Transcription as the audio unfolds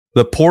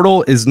The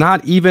portal is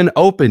not even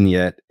open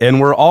yet, and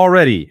we're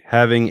already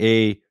having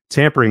a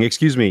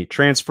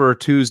transfer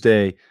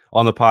Tuesday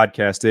on the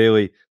podcast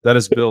daily. That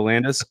is Bill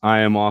Landis. I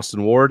am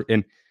Austin Ward,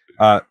 and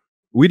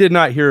we did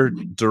not hear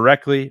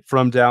directly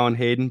from Dallan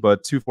Hayden,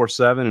 but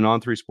 247 and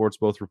On3 Sports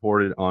both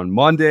reported on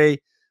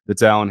Monday that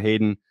Dallan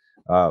Hayden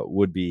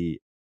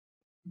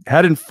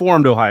had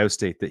informed Ohio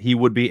State that he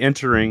would be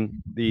entering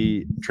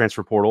the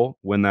transfer portal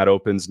when that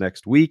opens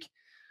next week.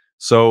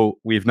 So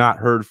we've not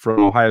heard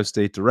from Ohio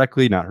State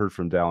directly, not heard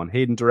from Dallan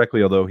Hayden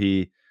directly, although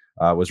he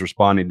was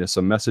responding to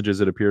some messages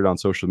that appeared on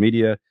social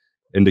media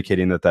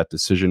indicating that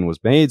decision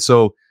was made.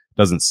 So it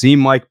doesn't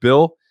seem like,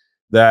 Bill,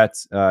 that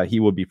he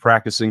will be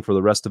practicing for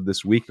the rest of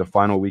this week, the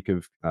final week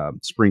of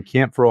spring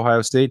camp for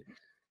Ohio State.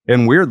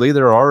 And weirdly,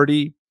 there are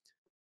already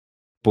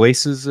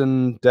places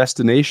and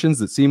destinations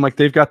that seem like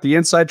they've got the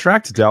inside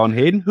track to Dallan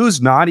Hayden,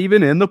 who's not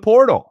even in the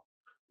portal.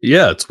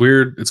 Yeah, it's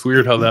weird. It's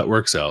weird how that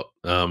works out.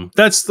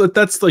 That's like,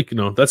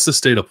 that's the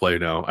state of play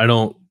now.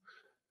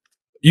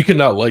 You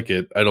cannot like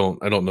it. I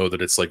don't know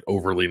that it's like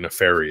overly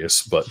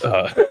nefarious, but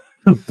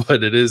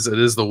but it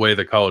is the way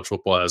that college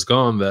football has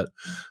gone, that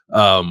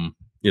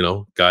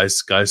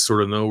guys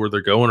sort of know where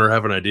they're going or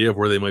have an idea of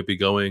where they might be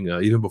going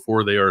even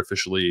before they are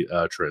officially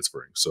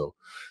transferring. So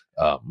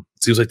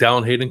it seems like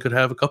Dallan Hayden could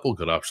have a couple of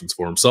good options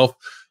for himself,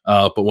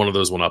 but one of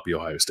those will not be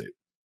Ohio State.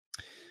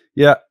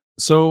 Yeah.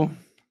 So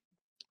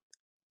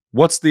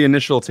what's the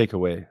initial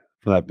takeaway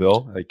from that,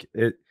 Bill?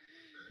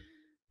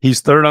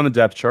 He's third on the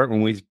depth chart.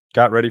 When we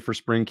got ready for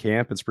spring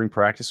camp and spring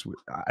practice,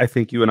 I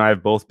think you and I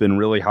have both been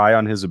really high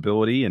on his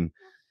ability, and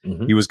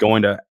he was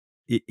going to,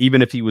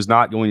 even if he was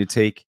not going to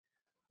take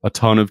a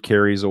ton of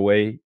carries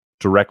away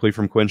directly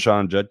from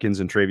Quinshon Judkins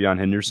and Travion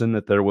Henderson,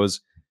 that there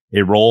was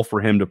a role for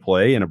him to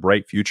play in a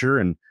bright future.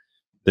 And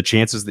the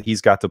chances that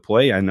he's got to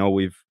play, I know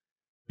we've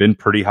been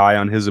pretty high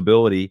on his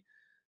ability,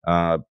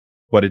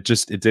 but it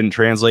didn't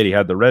translate. He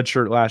had the red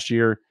shirt last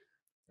year,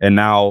 and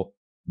now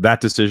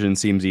that decision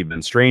seems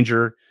even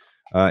stranger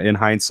in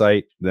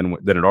hindsight than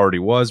it already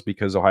was,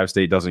 because Ohio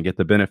State doesn't get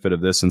the benefit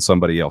of this and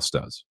somebody else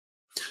does.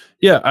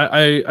 Yeah,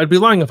 I'd be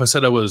lying if I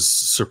said I was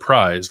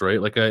surprised,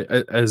 right? Like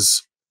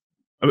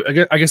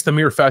I guess the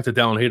mere fact that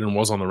Dallan Hayden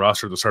was on the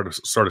roster at the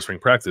start of spring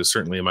practice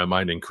certainly in my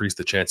mind increased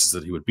the chances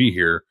that he would be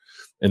here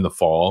in the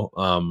fall.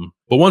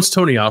 But once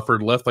Tony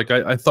Alford left, like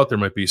I thought there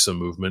might be some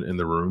movement in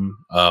the room,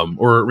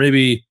 or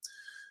maybe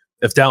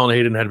if Dallan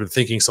Hayden had been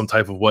thinking some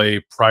type of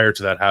way prior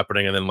to that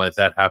happening, and then let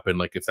that happen,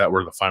 like if that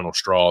were the final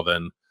straw,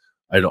 then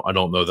I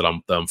don't know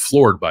that I'm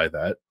floored by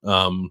that.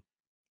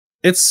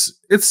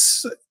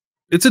 It's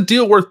a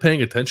deal worth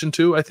paying attention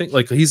to. I think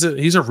like he's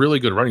a really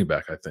good running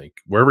back. I think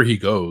wherever he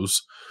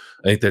goes,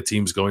 I think that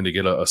team's going to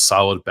get a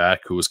solid back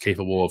who is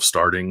capable of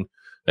starting,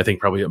 I think,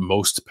 probably at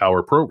most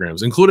power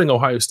programs, including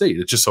Ohio State.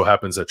 It just so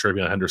happens that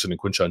Travion Henderson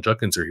and Quinshon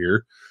Judkins are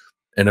here.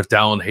 And if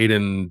Dallan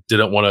Hayden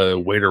didn't want to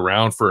wait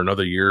around for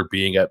another year,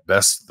 being at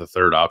best the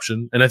third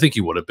option, and I think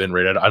he would have been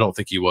rated. I don't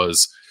think he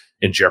was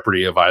in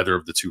jeopardy of either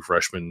of the two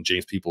freshmen,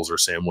 James Peoples or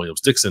Sam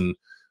Williams-Dixon,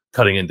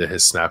 cutting into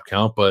his snap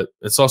count. But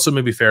it's also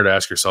maybe fair to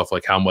ask yourself,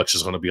 like, how much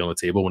is going to be on the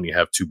table when you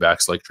have two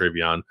backs like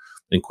Travion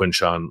and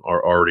Quinshon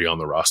are already on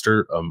the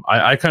roster.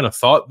 I kind of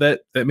thought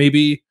that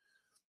maybe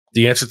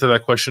the answer to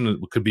that question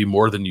could be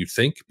more than you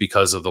think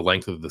because of the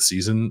length of the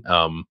season.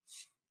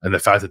 And the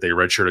fact that they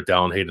redshirted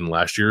Dallan Hayden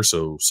last year,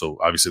 so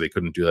obviously they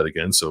couldn't do that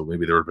again. So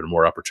maybe there would have been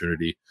more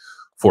opportunity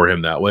for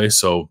him that way.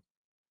 So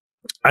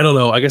I don't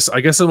know. I guess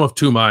I'm of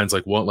two minds.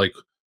 Like one, like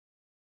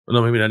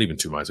no, maybe not even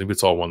two minds. Maybe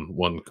it's all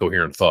one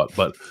coherent thought.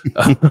 But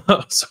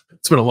it's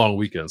been a long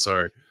weekend.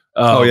 Sorry.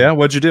 Oh yeah,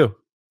 what'd you do?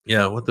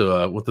 Yeah, went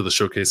to the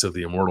showcase of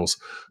the Immortals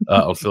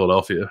of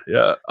Philadelphia.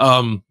 Yeah.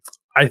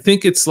 I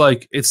think it's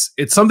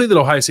something that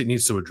Ohio State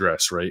needs to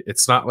address, right?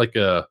 It's not like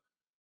a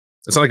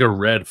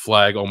red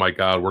flag, oh my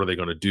God, what are they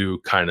going to do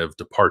kind of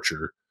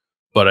departure.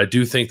 But I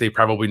do think they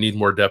probably need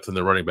more depth in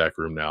the running back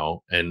room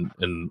now. And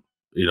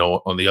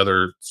on the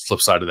other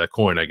flip side of that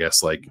coin, I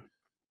guess, like,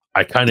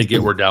 I kind of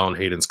get where Dallan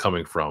Hayden's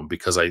coming from,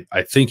 because I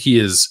think he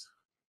is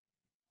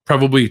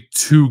probably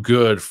too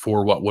good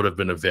for what would have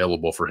been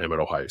available for him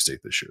at Ohio State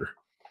this year.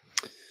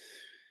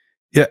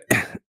 Yeah.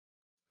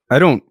 I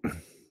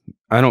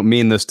don't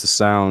mean this to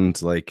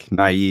sound like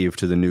naive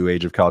to the new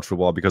age of college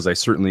football, because I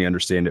certainly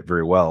understand it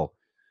very well.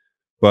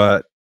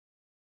 But,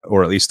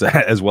 or at least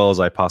as well as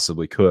I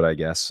possibly could, I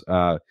guess.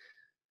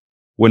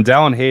 When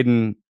Dallan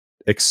Hayden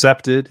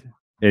accepted,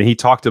 and he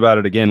talked about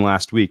it again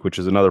last week, which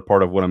is another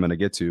part of what I'm going to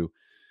get to,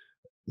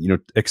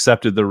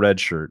 accepted the red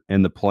shirt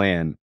and the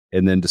plan,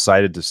 and then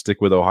decided to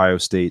stick with Ohio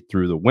State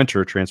through the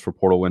winter transfer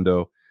portal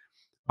window,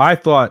 I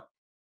thought,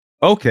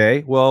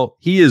 okay, well,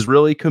 he is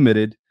really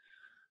committed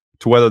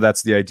to, whether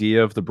that's the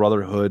idea of the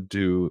brotherhood,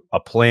 to a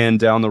plan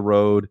down the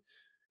road,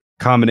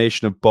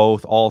 combination of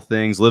both, all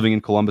things, living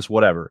in Columbus,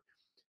 whatever.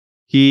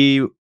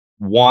 He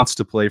wants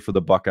to play for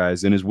the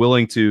Buckeyes and is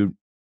willing to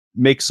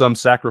make some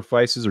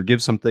sacrifices or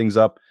give some things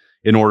up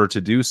in order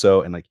to do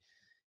so. And like,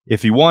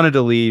 if he wanted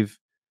to leave,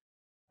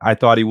 I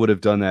thought he would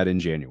have done that in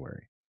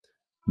January.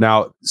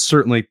 Now,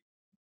 certainly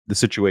the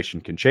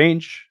situation can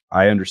change.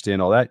 I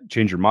understand all that.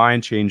 Change your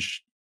mind,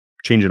 change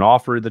an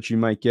offer that you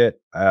might get.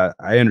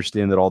 I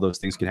understand that all those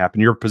things can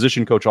happen. Your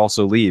position coach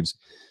also leaves,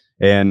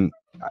 and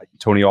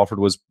Tony Alford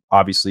was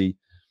obviously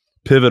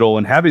pivotal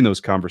in having those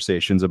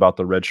conversations about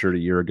the red shirt a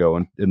year ago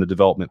and in the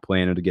development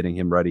plan and to getting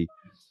him ready.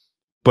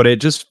 But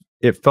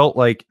it felt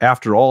like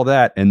after all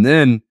that, and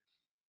then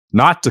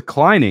not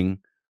declining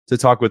to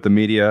talk with the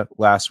media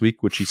last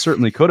week, which he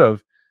certainly could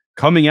have,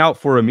 coming out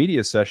for a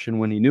media session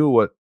when he knew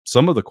what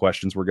some of the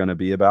questions were going to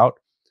be about.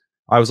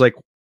 I was like,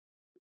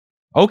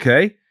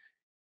 okay,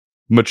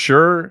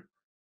 mature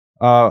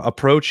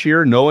approach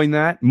here, knowing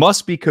that,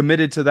 must be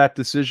committed to that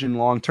decision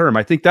long term.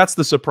 I think that's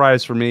the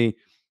surprise for me.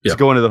 Is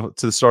going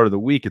to the start of the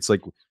week. It's like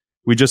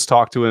we just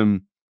talked to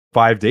him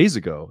 5 days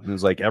ago, and it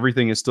was like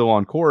everything is still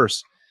on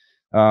course.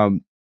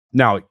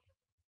 Now,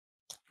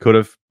 could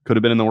have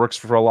been in the works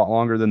for a lot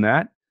longer than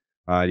that.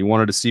 He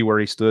wanted to see where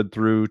he stood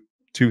through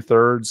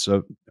 2/3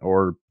 of,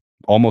 or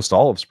almost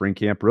all of spring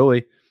camp,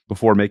 really,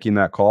 before making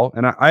that call.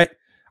 And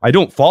I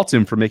don't fault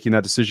him for making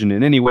that decision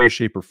in any way,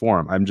 shape, or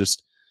form. I'm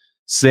just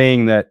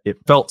saying that it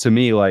felt to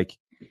me like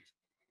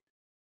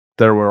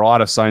there were a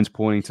lot of signs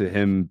pointing to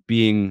him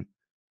being,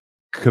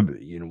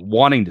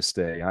 wanting to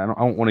stay. I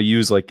don't want to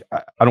use I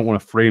don't want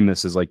to frame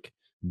this as like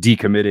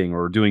decommitting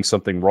or doing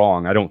something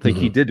wrong. I don't think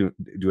he did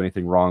do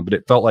anything wrong, but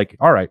it felt like,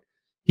 all right,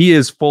 he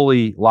is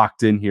fully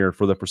locked in here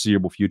for the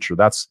foreseeable future.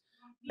 That's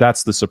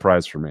the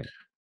surprise for me.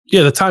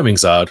 Yeah, the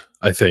timing's odd,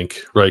 I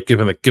think, right?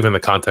 Given the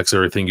context of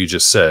everything you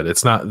just said.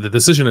 It's not the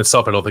decision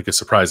itself, I don't think is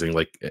surprising.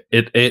 Like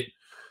it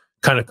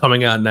kind of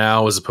coming out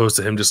now as opposed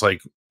to him just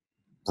like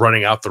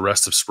running out the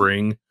rest of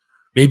spring,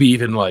 maybe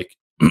even like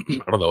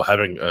I don't know,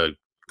 having a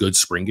good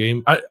spring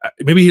game.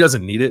 Maybe he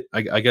doesn't need it.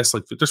 I guess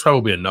like there's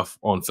probably enough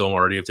on film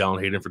already of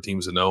Dallan Hayden for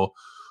teams to know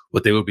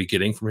what they would be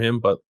getting from him.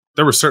 But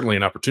there was certainly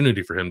an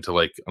opportunity for him to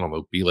like, I don't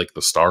know, be like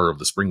the star of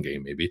the spring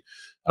game. Maybe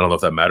I don't know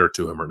if that mattered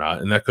to him or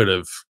not, and that could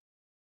have,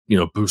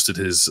 boosted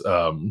his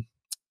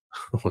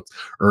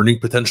earning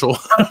potential.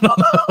 I don't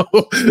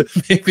know.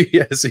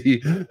 Maybe as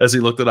he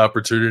looked at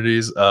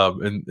opportunities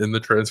in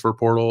the transfer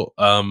portal.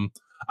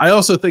 I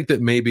also think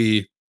that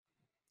maybe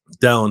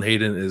Dallan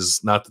Hayden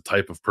is not the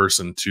type of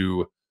person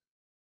to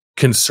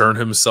concern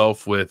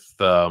himself with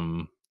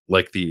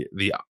like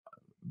the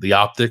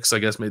optics, I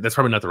guess. Maybe that's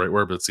probably not the right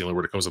word, but it's the only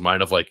word that comes to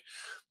mind, of like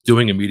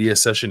doing a media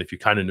session if you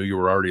kind of knew you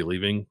were already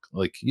leaving.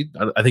 Like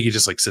I think he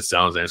just like sits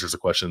down and answers the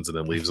questions and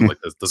then leaves, and like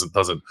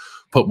doesn't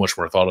put much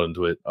more thought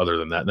into it other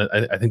than that.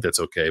 And I think that's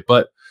okay.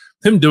 But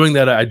him doing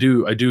that, I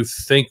do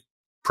think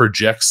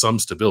projects some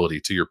stability,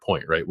 to your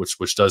point, right?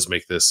 Which does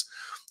make this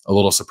a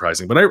little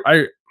surprising. But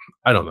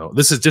I don't know.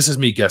 This is just as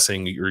me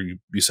guessing. Or you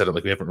said it,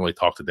 like we haven't really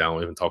talked to Dallan,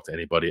 we haven't talked to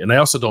anybody. And I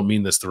also don't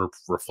mean this to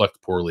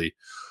reflect poorly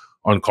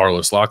on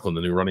Carlos Lachlan,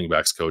 the new running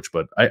backs coach,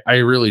 but I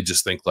really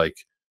just think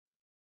like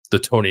the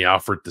Tony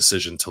Alford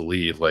decision to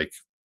leave like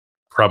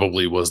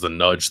probably was the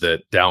nudge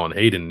that Dallan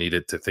Hayden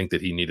needed to think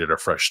that he needed a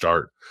fresh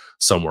start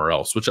somewhere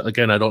else, which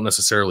again, I don't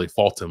necessarily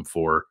fault him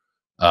for.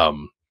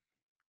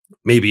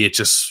 Maybe it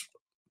just,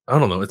 I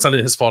don't know. It's not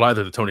his fault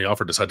either that Tony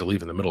Alford decided to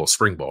leave in the middle of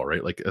spring ball,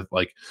 right?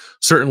 Like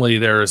certainly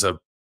there's a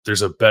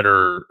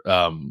better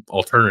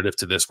alternative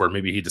to this, where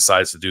maybe he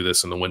decides to do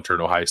this in the winter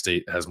and Ohio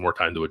State has more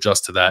time to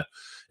adjust to that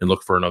and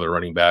look for another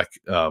running back.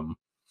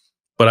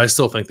 But I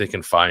still think they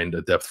can find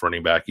a depth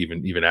running back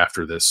even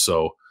after this.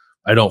 So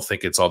I don't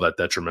think it's all that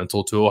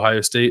detrimental to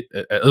Ohio State,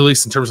 at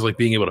least in terms of like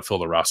being able to fill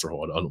the roster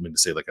hole. I don't mean to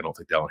say like I don't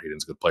think Dallan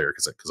Hayden's a good player,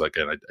 because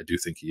again I do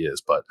think he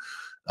is, but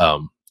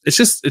it's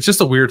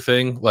just a weird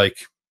thing. Like,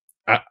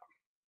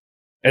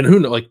 and who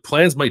knows, like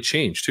plans might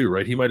change too,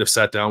 right? He might have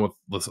sat down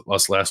with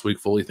us last week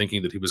fully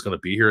thinking that he was going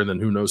to be here, and then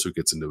who knows who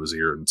gets into his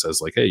ear and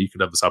says like, hey, you could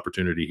have this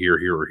opportunity here,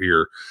 or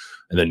here,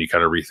 and then you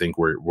kind of rethink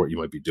what you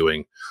might be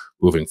doing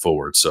moving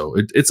forward. So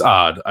it's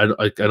odd.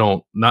 I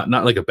don't, not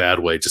like a bad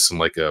way, just in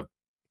like a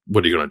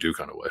what are you going to do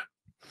kind of way.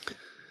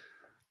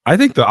 I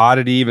think the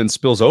oddity even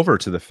spills over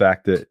to the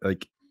fact that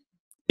like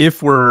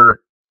if we're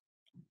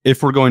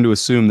going to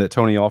assume that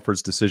Tony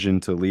Alford's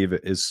decision to leave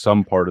is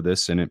some part of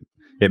this, and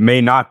it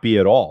may not be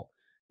at all.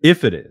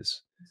 If it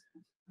is,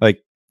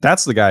 like,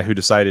 that's the guy who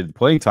decided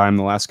playing time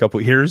the last couple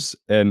of years.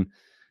 And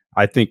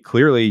I think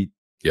clearly,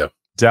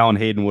 Dallan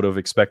Hayden would have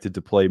expected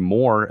to play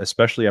more,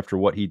 especially after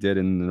what he did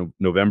in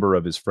November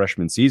of his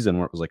freshman season,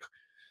 where it was like,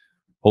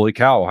 holy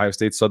cow, Ohio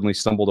State suddenly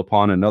stumbled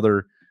upon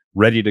another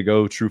ready to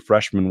go true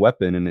freshman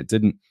weapon. And it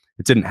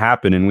didn't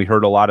happen. And we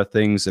heard a lot of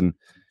things, and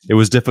it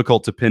was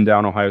difficult to pin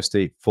down Ohio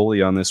State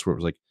fully on this, where it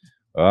was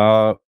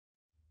like,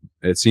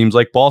 it seems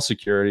like ball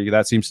security,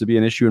 that seems to be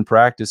an issue in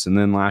practice. And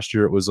then last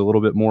year it was a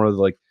little bit more of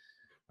like,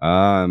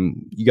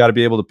 you got to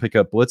be able to pick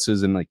up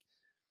blitzes. And like,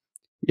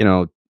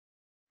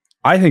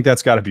 I think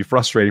that's got to be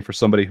frustrating for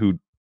somebody who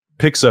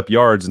picks up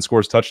yards and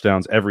scores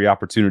touchdowns every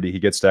opportunity he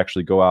gets to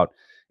actually go out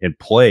and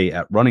play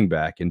at running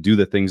back and do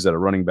the things that a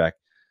running back,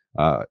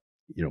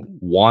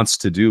 wants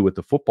to do with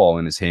the football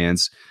in his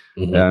hands.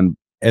 Mm-hmm.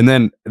 And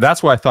then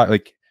that's why I thought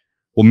like,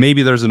 well,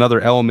 maybe there's another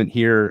element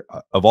here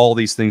of all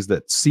these things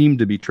that seem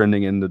to be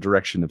trending in the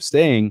direction of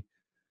staying.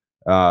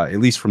 at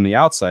least from the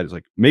outside. It's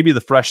like maybe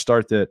the fresh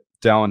start that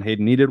Dallan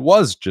Hayden needed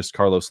was just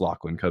Carlos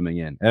Loughlin coming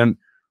in. And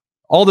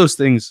all those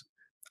things,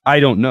 I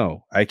don't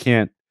know. I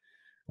can't.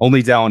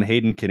 Only Dallan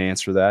Hayden can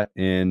answer that.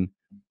 And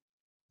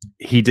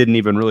he didn't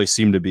even really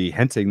seem to be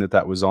hinting that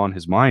that was on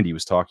his mind. He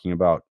was talking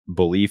about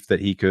belief that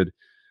he could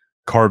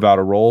carve out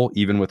a role,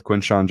 even with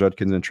Quinshon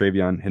Judkins and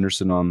Travion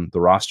Henderson on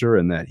the roster,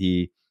 and that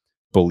he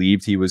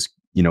believed he was,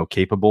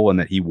 capable and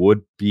that he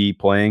would be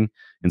playing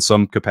in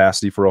some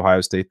capacity for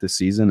Ohio State this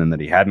season, and that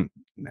he hadn't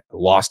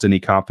lost any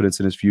confidence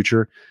in his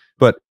future.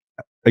 But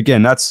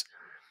again, that's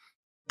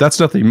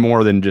nothing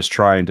more than just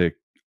trying to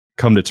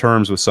come to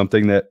terms with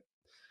something that,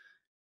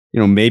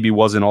 maybe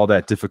wasn't all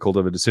that difficult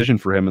of a decision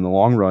for him in the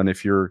long run.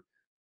 If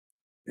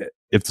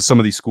some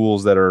of these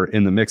schools that are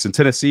in the mix, and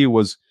Tennessee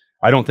was,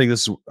 I don't think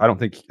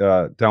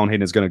Dallan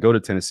Hayden is going to go to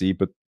Tennessee,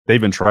 but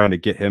they've been trying to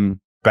get him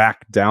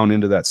back down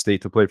into that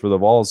state to play for the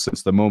Vols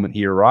since the moment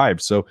he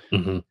arrived. So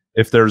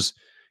if there's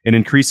an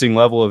increasing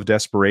level of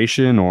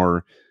desperation,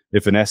 or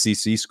if an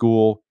SEC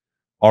school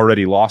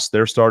already lost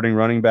their starting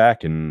running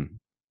back and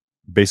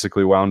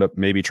basically wound up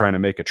maybe trying to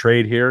make a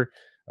trade here,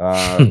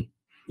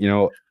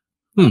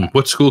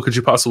 what school could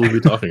you possibly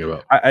be talking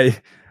about?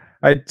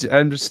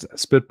 I'm just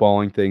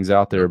spitballing things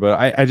out there, but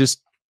I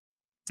just,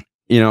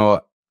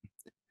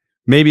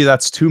 maybe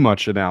that's too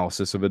much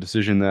analysis of a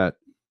decision that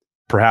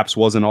perhaps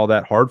wasn't all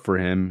that hard for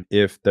him.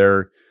 If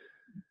the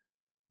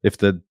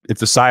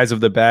size of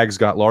the bags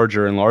got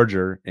larger and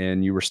larger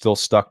and you were still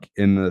stuck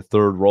in the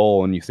third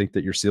role and you think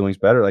that your ceiling's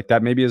better, like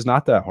that maybe is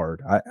not that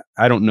hard.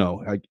 I don't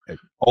know.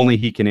 Only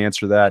he can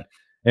answer that.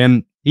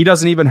 And he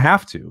doesn't even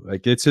have to.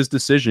 Like, it's his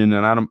decision.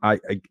 And I've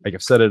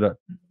said it a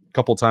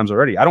couple times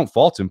already. I don't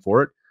fault him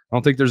for it. I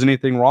don't think there's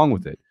anything wrong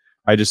with it.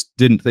 I just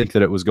didn't think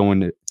that it was going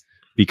to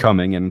be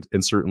coming. And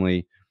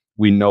certainly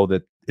we know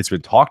that it's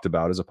been talked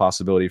about as a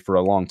possibility for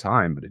a long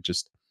time, but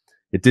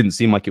it didn't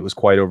seem like it was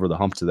quite over the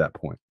hump to that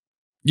point.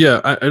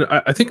 Yeah.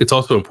 I think it's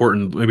also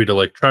important maybe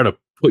to try to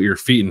put your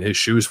feet in his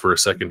shoes for a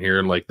second here.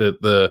 And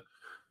the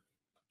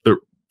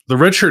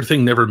redshirt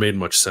thing never made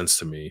much sense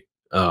to me.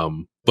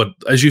 But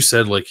as you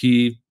said,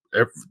 the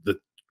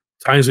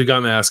times we got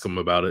to ask him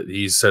about it,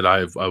 he said,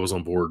 I was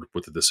on board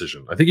with the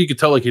decision. I think you could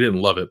tell he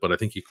didn't love it, but I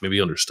think he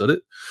maybe understood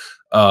it.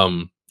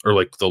 Or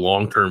the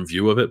long-term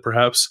view of it,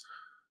 perhaps.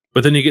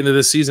 But then you get into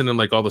this season and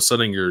all of a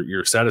sudden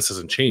your status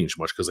hasn't changed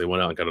much because they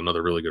went out and got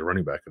another really good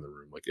running back in the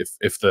room.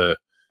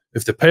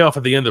 If the payoff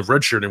at the end of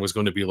redshirting was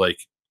going to be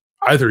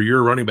either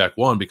you're running back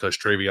one because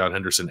Travion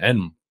Henderson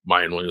and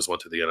Mayan Williams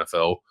went to the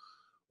NFL,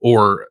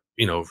 or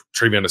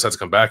Travion decides to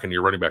come back and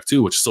you're running back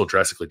two, which is still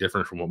drastically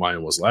different from what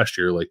Mayan was last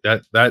year.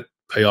 That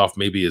payoff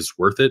maybe is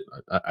worth it.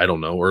 I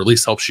don't know, or at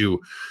least helps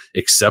you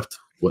accept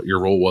what your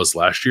role was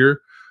last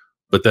year.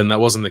 But then that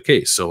wasn't the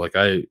case. So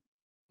I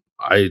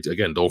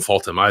again don't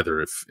fault him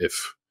either if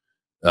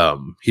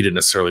he didn't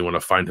necessarily want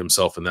to find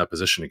himself in that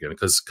position again,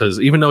 because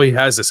even though he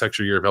has this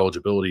extra year of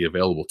eligibility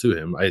available to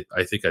him, I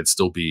think I'd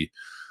still be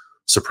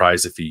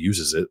surprised if he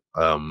uses it,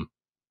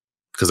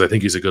 because I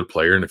think he's a good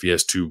player, and if he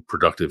has two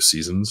productive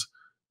seasons,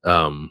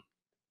 then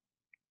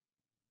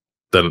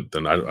I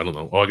don't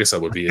know. Oh, I guess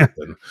that would be it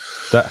then.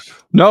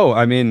 No,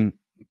 I mean,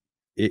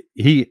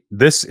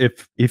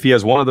 if he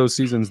has one of those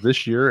seasons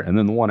this year and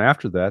then the one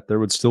after that, there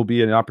would still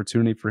be an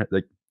opportunity for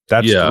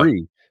that's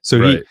three. So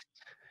right.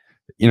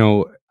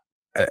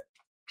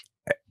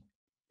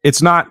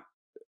 It's not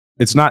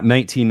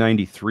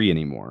 1993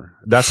 anymore.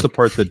 That's the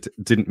part that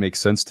didn't make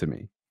sense to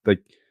me.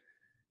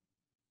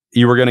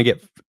 You were going to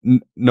get,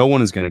 no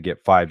one is going to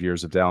get 5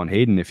 years of Dallan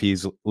Hayden if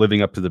he's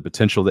living up to the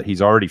potential that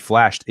he's already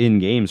flashed in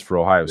games for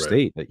Ohio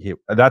State.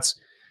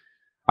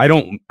 I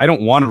don't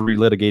want to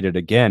relitigate it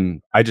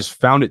again. I just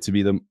found it to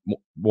be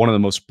one of the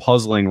most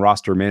puzzling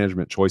roster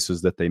management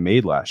choices that they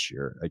made last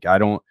year.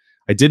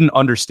 I didn't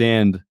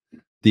understand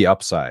the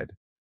upside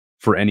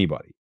for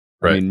anybody.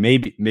 Right. I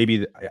mean,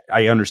 maybe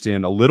I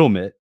understand a little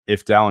bit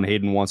if Dallan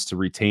Hayden wants to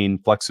retain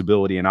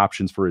flexibility and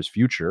options for his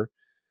future.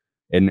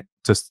 And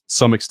to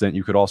some extent,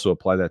 you could also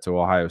apply that to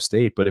Ohio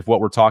State. But if what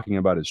we're talking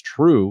about is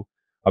true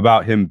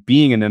about him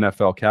being an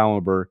NFL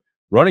caliber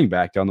running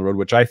back down the road,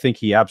 which I think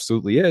he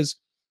absolutely is,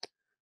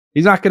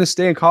 he's not going to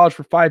stay in college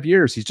for 5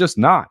 years. He's just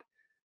not.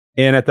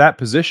 And at that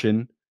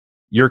position,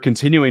 you're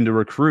continuing to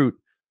recruit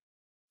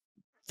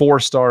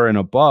 4-star and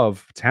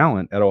above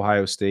talent at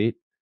Ohio State,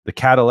 the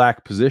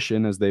Cadillac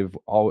position, as they've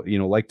all,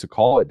 like to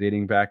call it,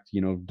 dating back,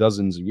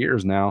 dozens of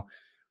years now.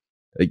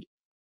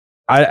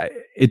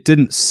 It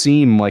didn't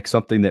seem like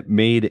something that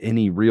made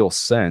any real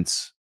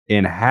sense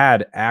and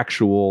had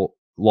actual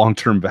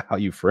long-term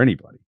value for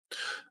anybody.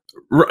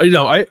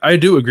 I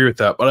do agree with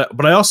that,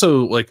 but I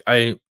also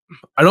I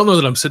don't know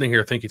that I'm sitting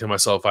here thinking to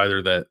myself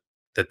either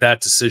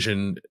that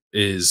decision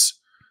is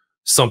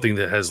something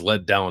that has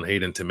led Dallan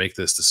Hayden to make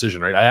this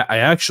decision, right? I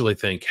actually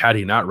think had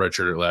he not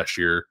redshirted last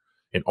year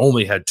and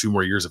only had 2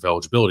 more years of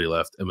eligibility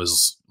left and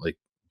was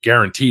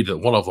guaranteed that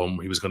one of them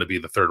he was going to be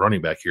the third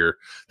running back here,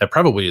 that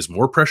probably is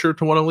more pressure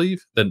to want to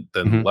leave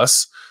than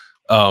less.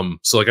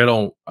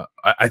 So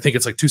I think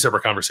it's 2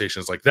 separate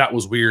conversations. That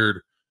was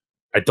weird.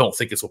 I don't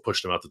think it's what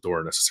pushed him out the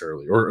door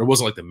necessarily, or it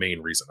wasn't like the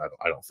main reason.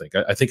 I don't think.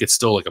 I think it's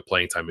still like a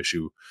playing time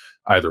issue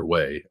either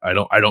way. I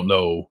don't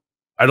know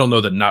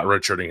that not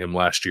redshirting him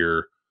last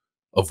year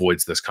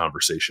avoids this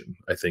conversation.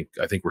 I think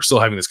we're still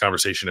having this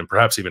conversation, and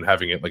perhaps even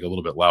having it like a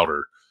little bit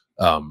louder.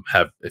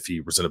 If he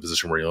was in a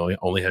position where he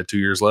only had 2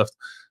 years left.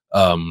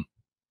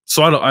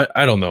 So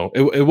I don't know.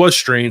 It was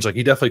strange. Like,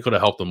 he definitely could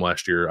have helped them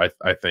last year,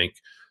 I think.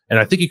 And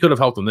I think he could have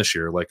helped them this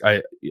year. Like,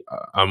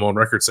 I'm on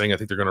record saying I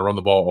think they're going to run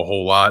the ball a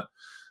whole lot.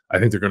 I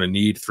think they're going to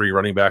need 3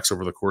 running backs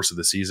over the course of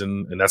the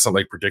season. And that's not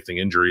like predicting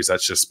injuries.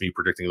 That's just me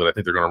predicting that I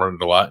think they're going to run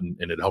it a lot. And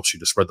it helps you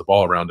to spread the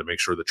ball around to make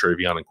sure that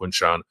Travion and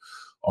Quinshawn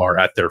are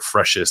at their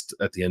freshest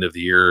at the end of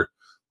the year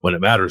when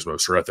it matters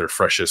most, or at their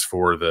freshest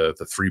for the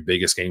 3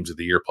 biggest games of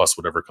the year, plus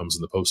whatever comes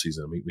in the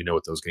postseason. We know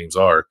what those games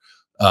are.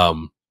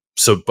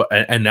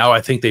 And now I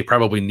think they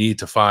probably need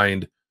to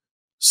find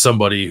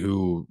somebody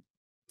who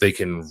they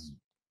can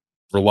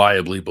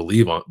reliably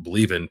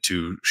believe in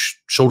to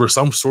shoulder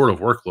some sort of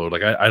workload.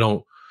 Like, I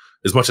don't,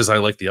 as much as I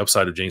like the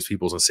upside of James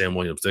Peoples and Sam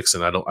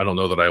Williams-Dixon, I don't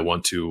know that I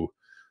want to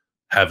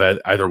have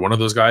either one of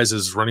those guys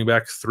as running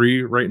back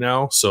 3 right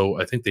now. So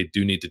I think they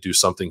do need to do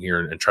something here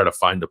and try to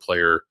find a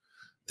player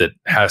that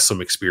has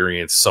some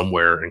experience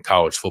somewhere in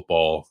college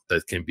football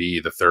that can be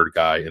the 3rd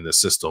guy in the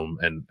system.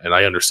 And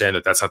I understand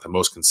that that's not the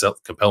most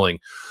compelling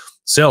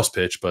sales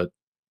pitch, but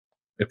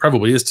it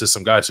probably is to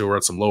some guys who are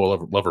at some lower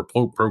level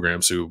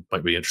programs who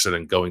might be interested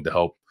in going to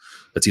help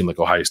a team like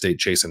Ohio State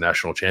chase a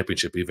national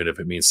championship, even if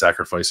it means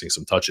sacrificing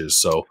some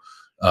touches. So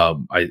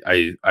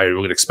I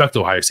would expect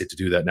Ohio State to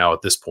do that now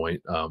at this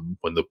point,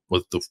 when the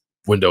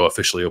window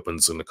officially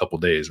opens in a couple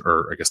of days,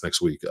 or I guess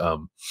next week.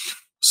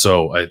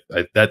 So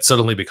that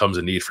suddenly becomes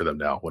a need for them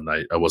now, when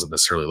I wasn't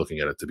necessarily looking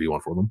at it to be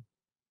one for them.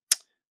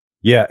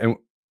 Yeah,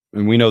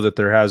 and we know that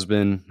there has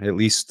been at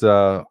least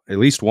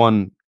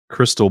one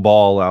crystal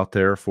ball out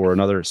there for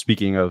another.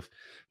 Speaking of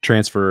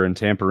transfer and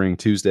tampering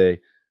Tuesday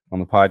on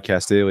the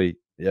podcast daily,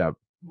 yeah,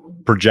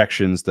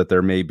 projections that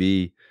there may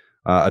be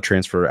a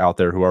transfer out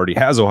there who already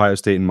has Ohio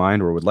State in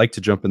mind or would like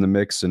to jump in the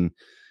mix, and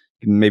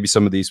maybe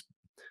some of these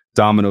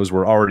dominoes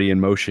were already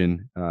in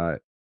motion,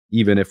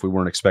 even if we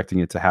weren't expecting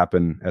it to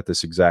happen at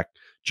this exact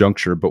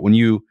juncture. But when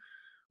you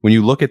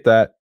look at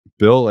that,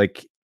 Bill,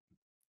 like,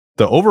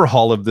 the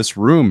overhaul of this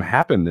room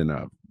happened in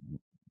a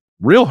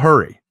real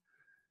hurry.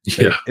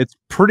 Yeah, it's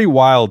pretty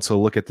wild to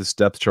look at this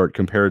depth chart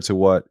compared to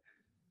what,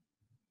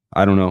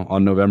 I don't know,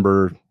 on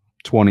November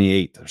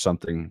 28th or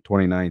something,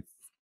 29th,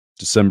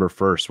 December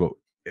 1st,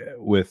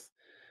 with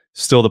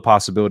still the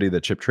possibility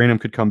that Chip Trayanum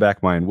could come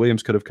back, Mayan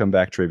Williams could have come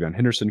back, Travion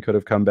Henderson could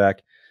have come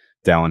back,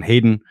 Dallan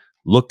Hayden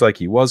looked like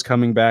he was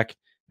coming back,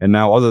 and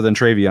now, other than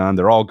Travion,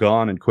 they're all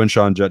gone, and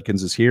Quinshawn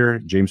Judkins is here,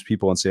 James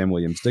People and Sam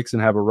Williams-Dixon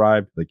have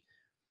arrived,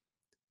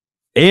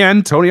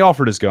 and Tony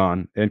Alford is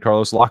gone, and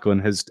Carlos Lachlan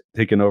has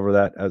taken over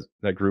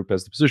that group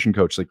as the position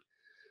coach. Like,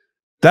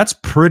 that's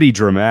pretty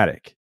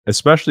dramatic,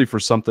 especially for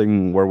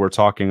something where we're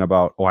talking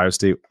about Ohio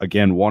State,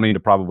 again, wanting to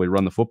probably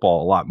run the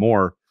football a lot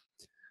more.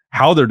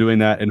 How they're doing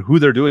that and who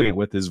they're doing it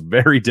with is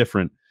very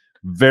different,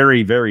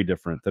 very, very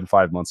different than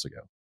 5 months ago.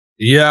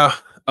 Yeah,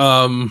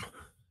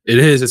 it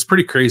is. It's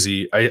pretty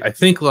crazy. I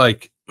think,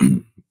 like,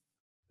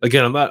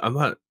 again, I'm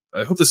not.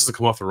 I hope this doesn't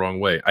come off the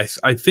wrong way.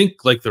 I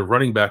think, like, the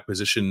running back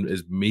position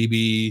is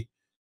maybe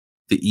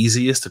the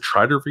easiest to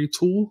try to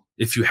retool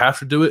if you have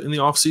to do it in the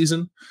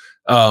offseason.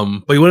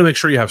 But you want to make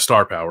sure you have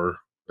star power,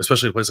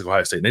 especially in a place like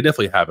Ohio State. And they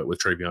definitely have it with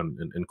Travion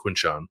and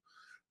Quinshawn.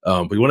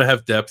 But you want to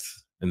have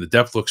depth, and the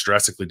depth looks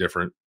drastically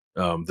different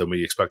than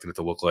we expected it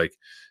to look like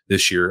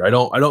this year. I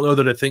don't know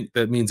that I think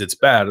that means it's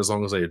bad, as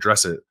long as they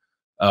address it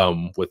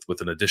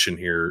with an addition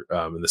here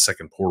in the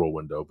second portal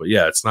window. But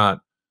yeah, it's not.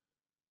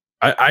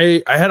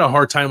 I had a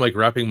hard time, like,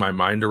 wrapping my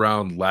mind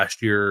around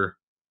last year,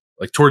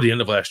 like toward the end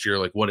of last year,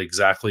 like what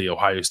exactly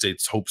Ohio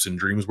State's hopes and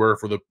dreams were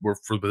for the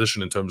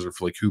position in terms of,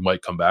 like, who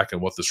might come back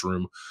and what this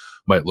room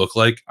might look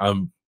like.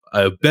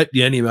 I bet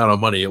you any amount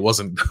of money it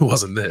wasn't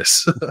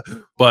this,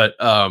 but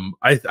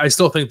I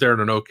still think they're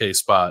in an okay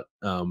spot.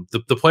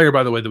 The player,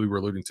 by the way, that we were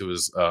alluding to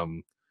is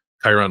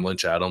Kyron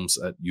Lynch-Adams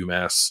at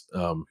UMass,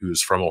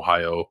 who's from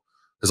Ohio,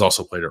 has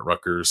also played at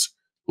Rutgers.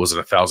 Was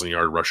it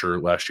 1,000-yard rusher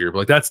last year?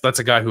 But, like, that's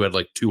a guy who had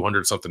like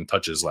 200 something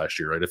touches last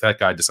year, right? If that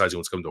guy decides he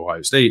wants to come to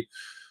Ohio State,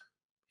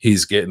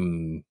 he's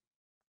getting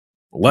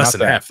less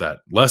than half that.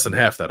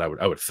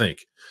 I would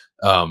think.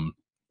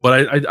 But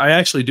I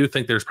actually do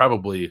think there's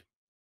probably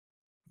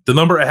the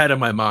number I had in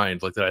my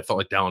mind, like, that I felt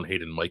like Dallan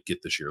Hayden might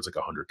get this year is like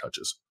 100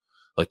 touches,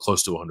 like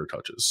close to 100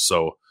 touches.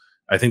 So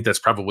I think that's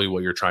probably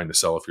what you're trying to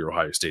sell if you're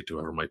Ohio State to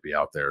whoever might be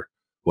out there,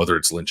 whether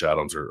it's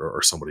Lynch-Adams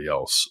or somebody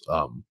else.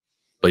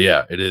 But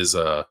yeah, it is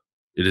a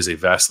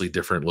vastly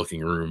different looking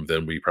room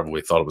than we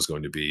probably thought it was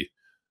going to be,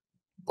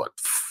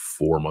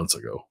 4 months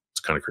ago. It's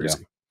kind of crazy.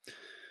 Yeah.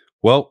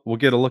 Well, we'll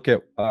get a look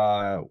at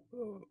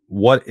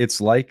what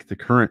it's like, the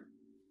current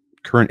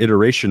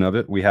iteration of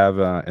it. We have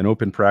an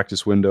open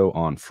practice window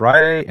on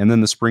Friday, and then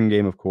the spring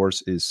game, of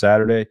course, is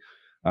Saturday.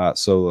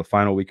 So the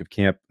final week of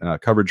camp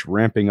coverage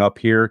ramping up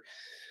here.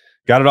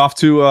 Got it off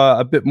to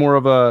a bit more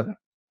of a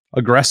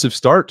aggressive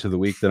start to the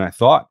week than I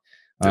thought.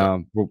 Yeah.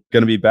 We're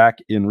going to be back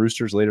in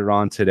Roosters later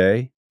on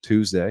today,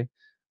 Tuesday.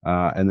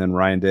 And then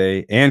Ryan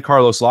Day and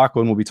Carlos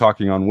Lachlan will be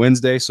talking on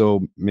Wednesday.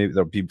 So maybe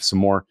there'll be some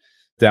more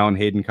Dallan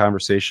Hayden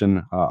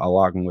conversation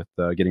along with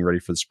getting ready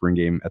for the spring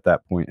game at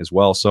that point as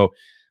well. So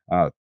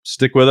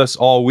stick with us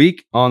all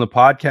week on the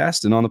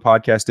podcast and on the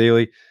podcast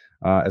daily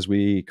as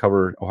we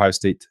cover Ohio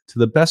State to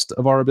the best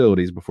of our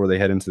abilities before they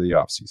head into the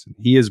offseason.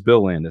 He is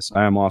Bill Landis.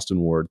 I am Austin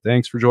Ward.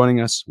 Thanks for joining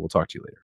us. We'll talk to you later.